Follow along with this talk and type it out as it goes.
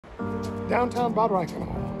downtown Bad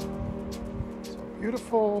Reichenhall. So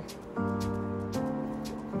beautiful,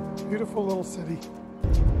 beautiful little city.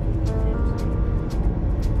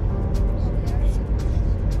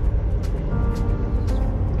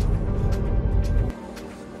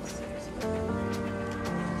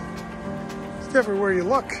 It's everywhere you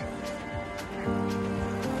look.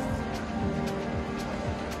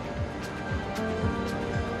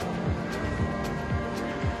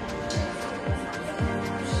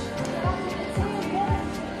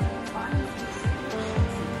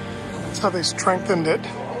 How they strengthened it.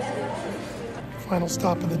 Final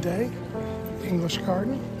stop of the day, English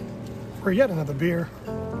Garden, for yet another beer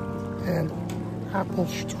and apple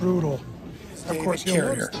strudel. Of course,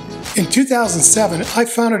 carrier. In 2007, I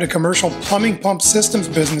founded a commercial plumbing pump systems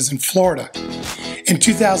business in Florida. In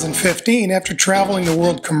 2015, after traveling the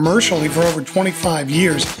world commercially for over 25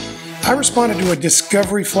 years, I responded to a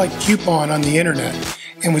Discovery Flight coupon on the internet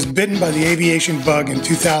and was bitten by the aviation bug in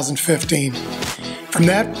 2015. From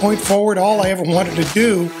that point forward, all I ever wanted to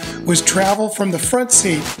do was travel from the front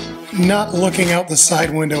seat, not looking out the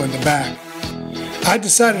side window in the back. I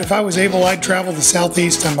decided if I was able, I'd travel the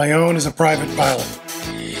Southeast on my own as a private pilot.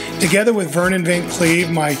 Together with Vernon Van Cleve,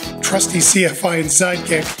 my trusty CFI and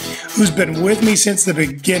sidekick, who's been with me since the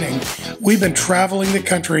beginning, we've been traveling the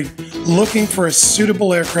country looking for a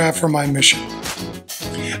suitable aircraft for my mission.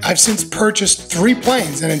 I've since purchased 3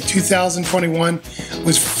 planes and in 2021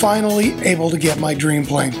 was finally able to get my dream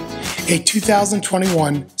plane, a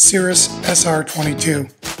 2021 Cirrus SR-22.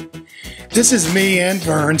 This is me and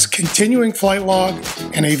Vern's continuing flight log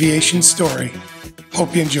and aviation story.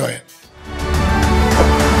 Hope you enjoy it.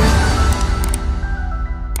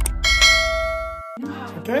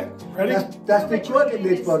 Okay, ready? That's the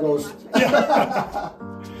coordinate for those. Yeah.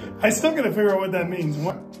 I still gotta figure out what that means.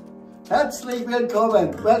 What? Herzlich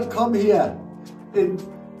willkommen. Welcome here in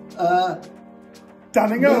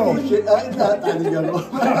Dunningo.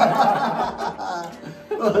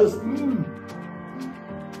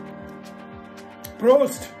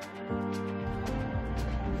 Prost.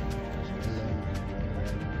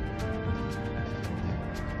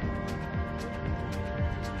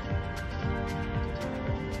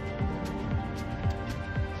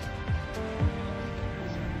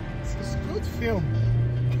 This is good film.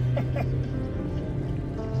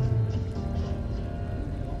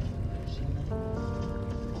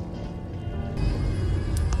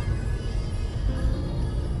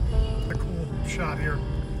 A cool shot here.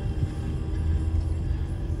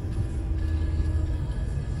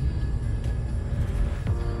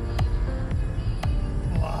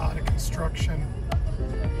 A lot of construction.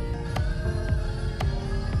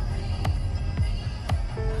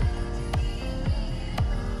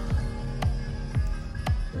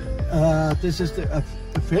 This is the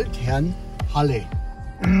Feldherrnhalle.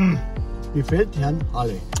 Die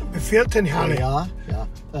Feldherrnhalle. Feldherrnhalle. Ja, ja.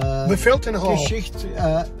 The Feldherrnhalle. Geschichte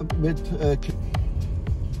mit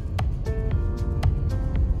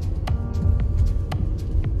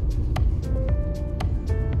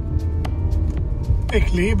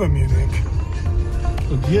Ich liebe Munich.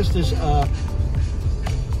 Und hier ist das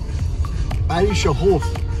Bayerischer Hof.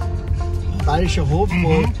 Bayerischer Hof,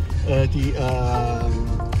 wo die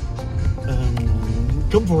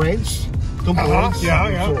Konferenz, Aha, ja,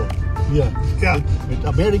 ja. so. Hier. Ja. Mit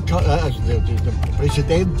Amerika, also der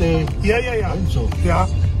Präsident. Ja, ja, ja. Und so. Ja.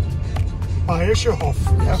 Bayerischer Hof.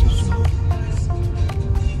 Ja. Das ist so.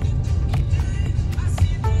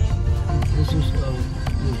 Das ist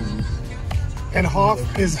And Hof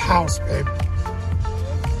is house, babe.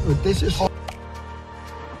 und das ist hier.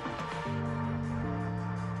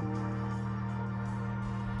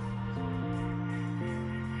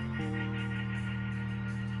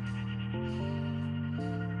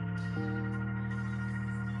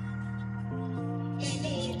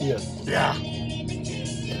 Yeah.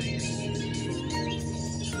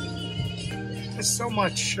 There's so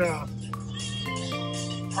much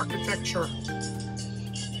architecture.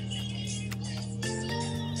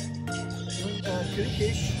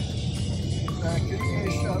 Griechisch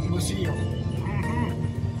Museum.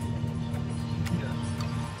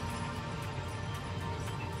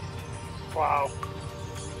 Wow.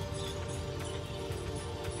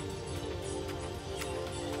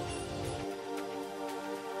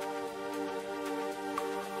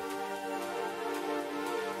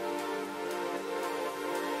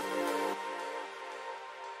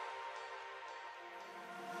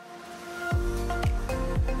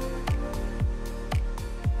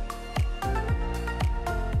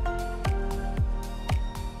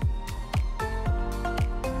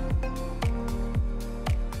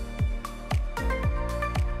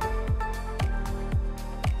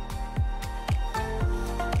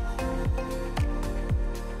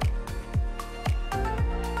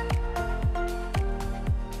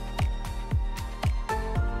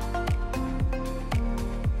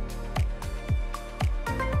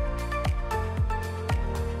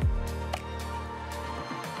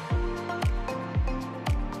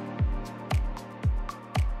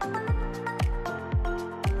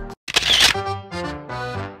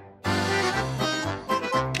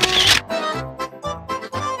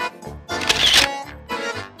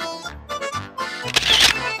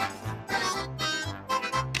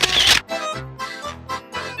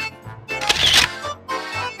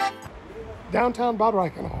 downtown Bad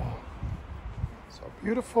Reichenhall. So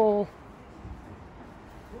beautiful,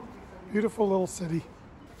 beautiful little city.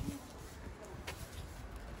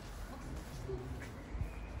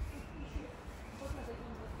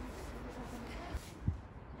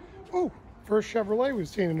 Oh, first Chevrolet we've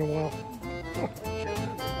seen in a while.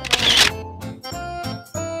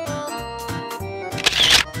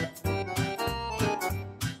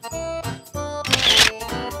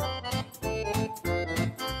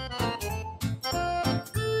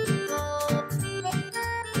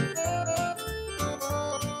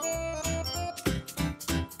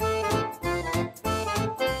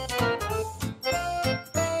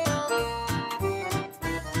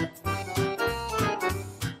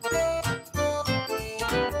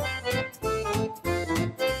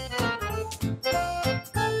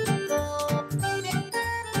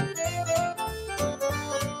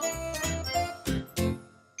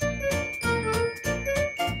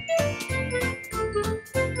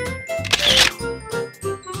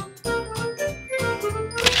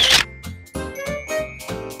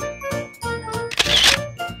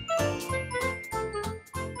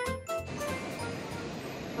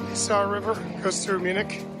 Isar River goes through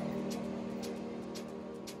Munich.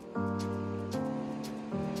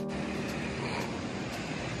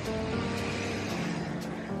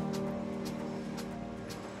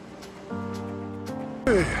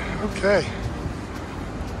 Okay,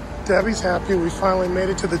 Debbie's happy we finally made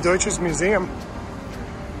it to the Deutsches Museum.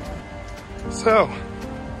 So,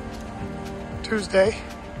 Tuesday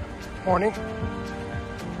morning.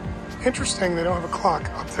 Interesting, they don't have a clock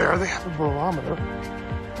up there. They have a barometer.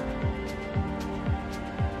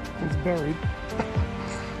 It's buried.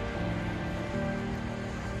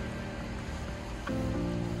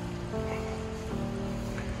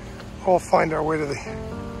 We'll find our way to the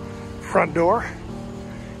front door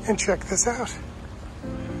and check this out.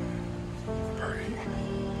 Very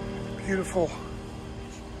beautiful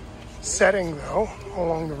setting though,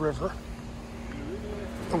 along the river.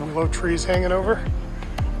 The willow trees hanging over.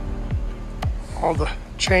 All the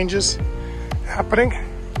changes happening.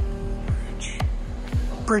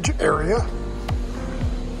 Bridge area.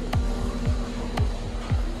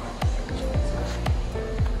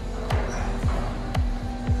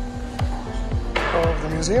 Of the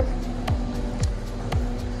museum.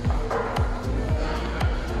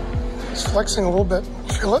 It's flexing a little bit.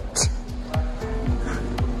 Feel it?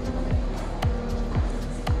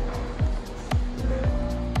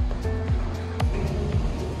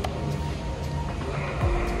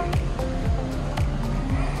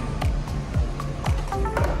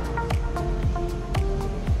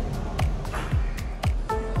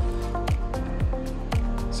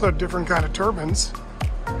 So different kind of turbines.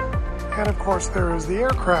 And of course there is the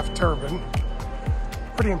aircraft turbine.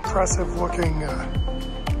 Pretty impressive looking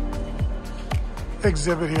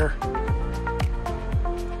exhibit here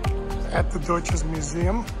at the Deutsches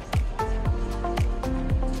Museum.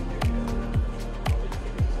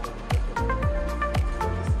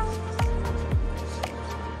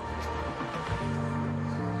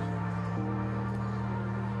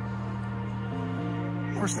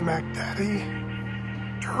 Where's the Mac Daddy?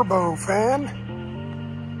 Turbo fan.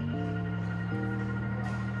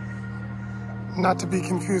 Not to be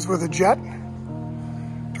confused with a jet.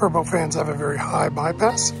 Turbofans have a very high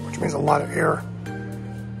bypass, which means a lot of air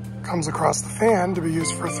comes across the fan to be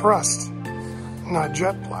used for thrust, not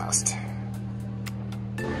jet blast.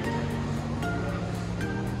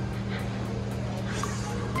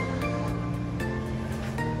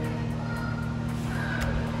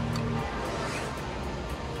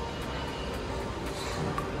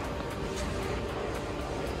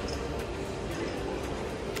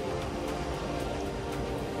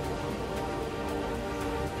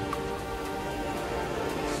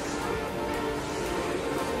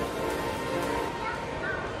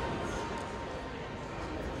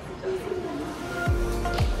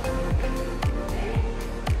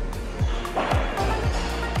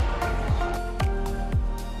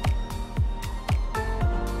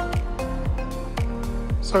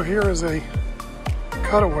 So here is a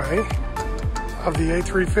cutaway of the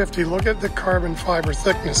A350. Look at the carbon fiber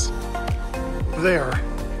thickness there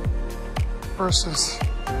versus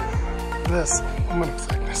this aluminum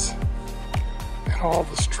thickness. And all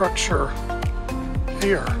the structure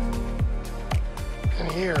here and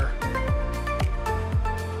here.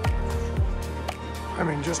 I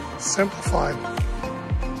mean, just simplified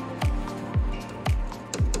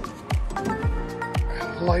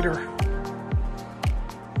and lighter.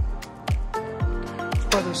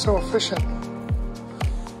 That's why they're so efficient.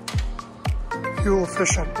 Fuel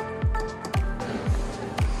efficient.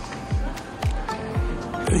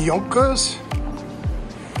 The Yonkers.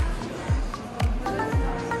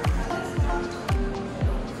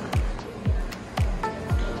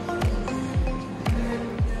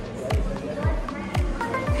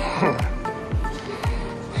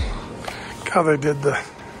 how they did the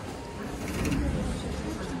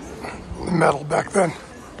metal back then.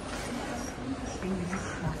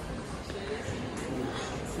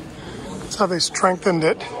 That's how they strengthened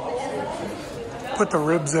it. Put the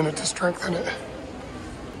ribs in it to strengthen it.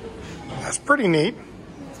 That's pretty neat.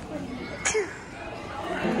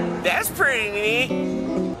 That's pretty neat.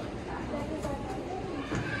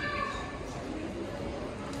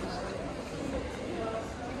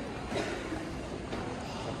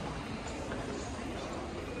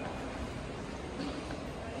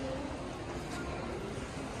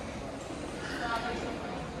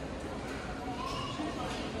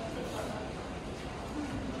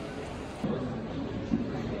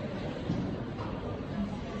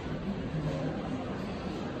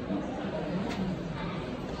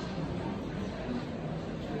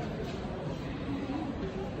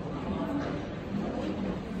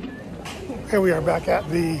 Here we are back at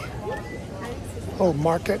the old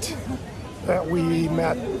market that we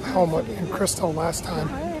met Helmut and Crystal last time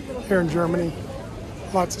here in Germany.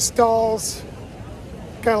 Lots of stalls,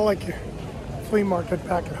 kind of like your flea market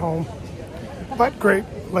back at home, but great.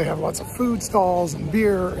 They have lots of food stalls and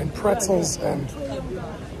beer and pretzels and,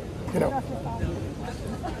 you know,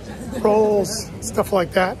 rolls, stuff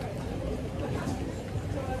like that.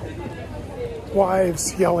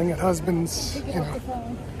 Wives yelling at husbands, you know,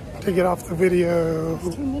 to get off the video,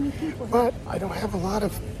 but I don't have a lot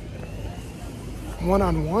of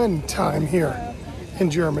one-on-one time here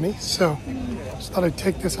in Germany, so just thought I'd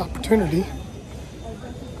take this opportunity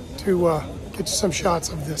to get you some shots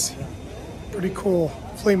of this pretty cool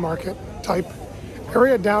flea market type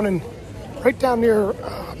area right down near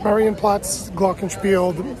Marienplatz,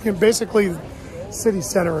 Glockenspiel, basically the city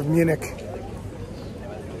center of Munich.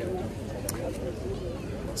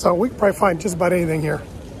 So we can probably find just about anything here,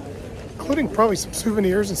 including probably some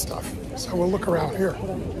souvenirs and stuff. So we'll look around here.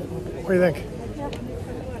 What do you think?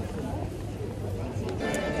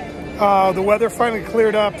 The weather finally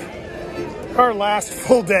cleared up. Our last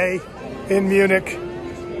full day in Munich.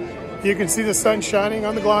 You can see the sun shining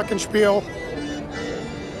on the Glockenspiel.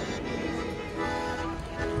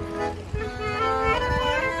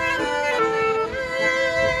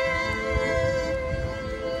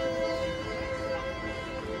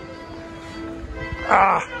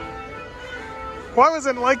 Why was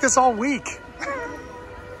it like this all week?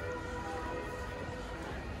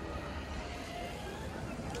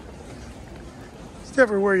 It's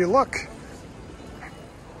everywhere you look.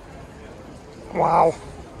 Wow.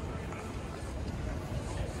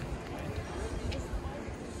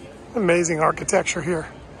 Amazing architecture here.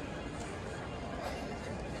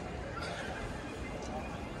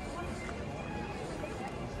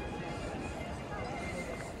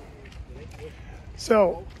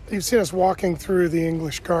 So, you've seen us walking through the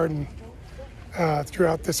English Garden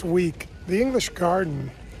throughout this week. The English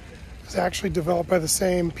Garden was actually developed by the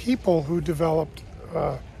same people who developed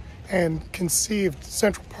and conceived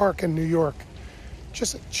Central Park in New York.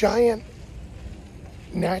 Just a giant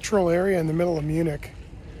natural area in the middle of Munich.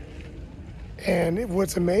 And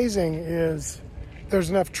what's amazing is there's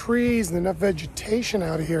enough trees and enough vegetation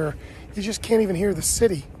out here, you just can't even hear the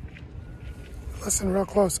city. Listen real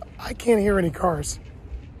close. I can't hear any cars.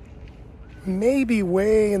 Maybe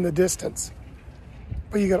way in the distance.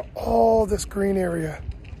 But you got all this green area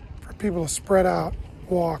for people to spread out,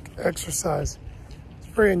 walk, exercise. It's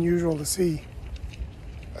very unusual to see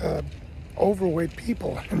overweight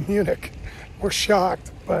people in Munich. We're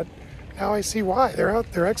shocked, but now I see why. They're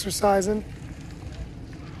out, they're exercising.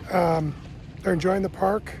 They're enjoying the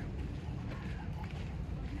park.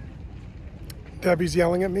 Debbie's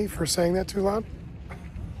yelling at me for saying that too loud.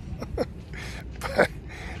 But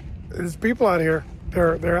there's people out here.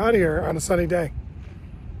 They're out here on a sunny day.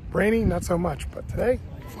 Rainy, not so much, but today,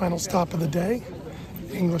 final stop of the day,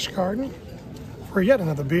 English Garden, for yet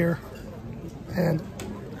another beer and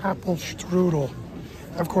apple strudel.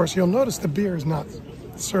 Of course, you'll notice the beer is not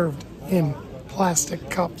served in plastic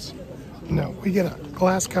cups. No, we get a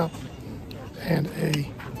glass cup and a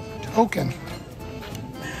token.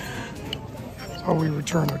 So we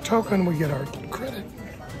return our token, we get our credit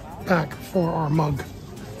back for our mug.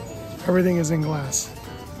 Everything is in glass.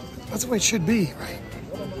 That's the way it should be, right?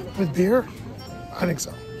 With beer? I think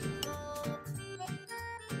so.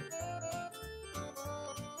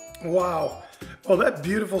 Wow. Well, that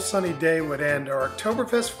beautiful sunny day would end our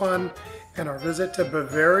Oktoberfest fun and our visit to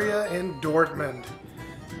Bavaria and Dortmund.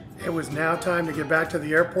 It was now time to get back to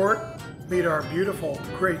the airport, meet our beautiful,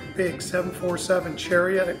 great big 747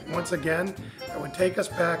 Chariot once again that would take us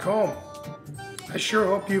back home. I sure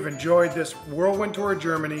hope you've enjoyed this whirlwind tour of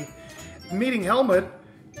Germany, meeting Helmut,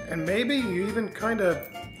 and maybe you even kind of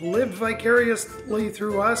lived vicariously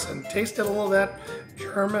through us and tasted a little of that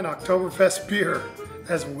German Oktoberfest beer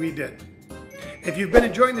as we did. If you've been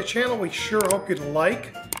enjoying the channel, we sure hope you'd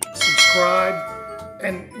like, subscribe,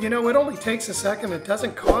 and you know, it only takes a second. It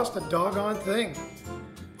doesn't cost a doggone thing.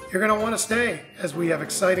 You're going to want to stay as we have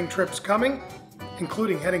exciting trips coming,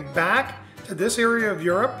 including heading back to this area of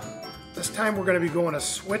Europe. This time we're going to be going to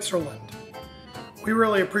Switzerland. We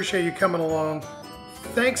really appreciate you coming along.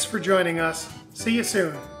 Thanks for joining us. See you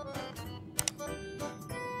soon.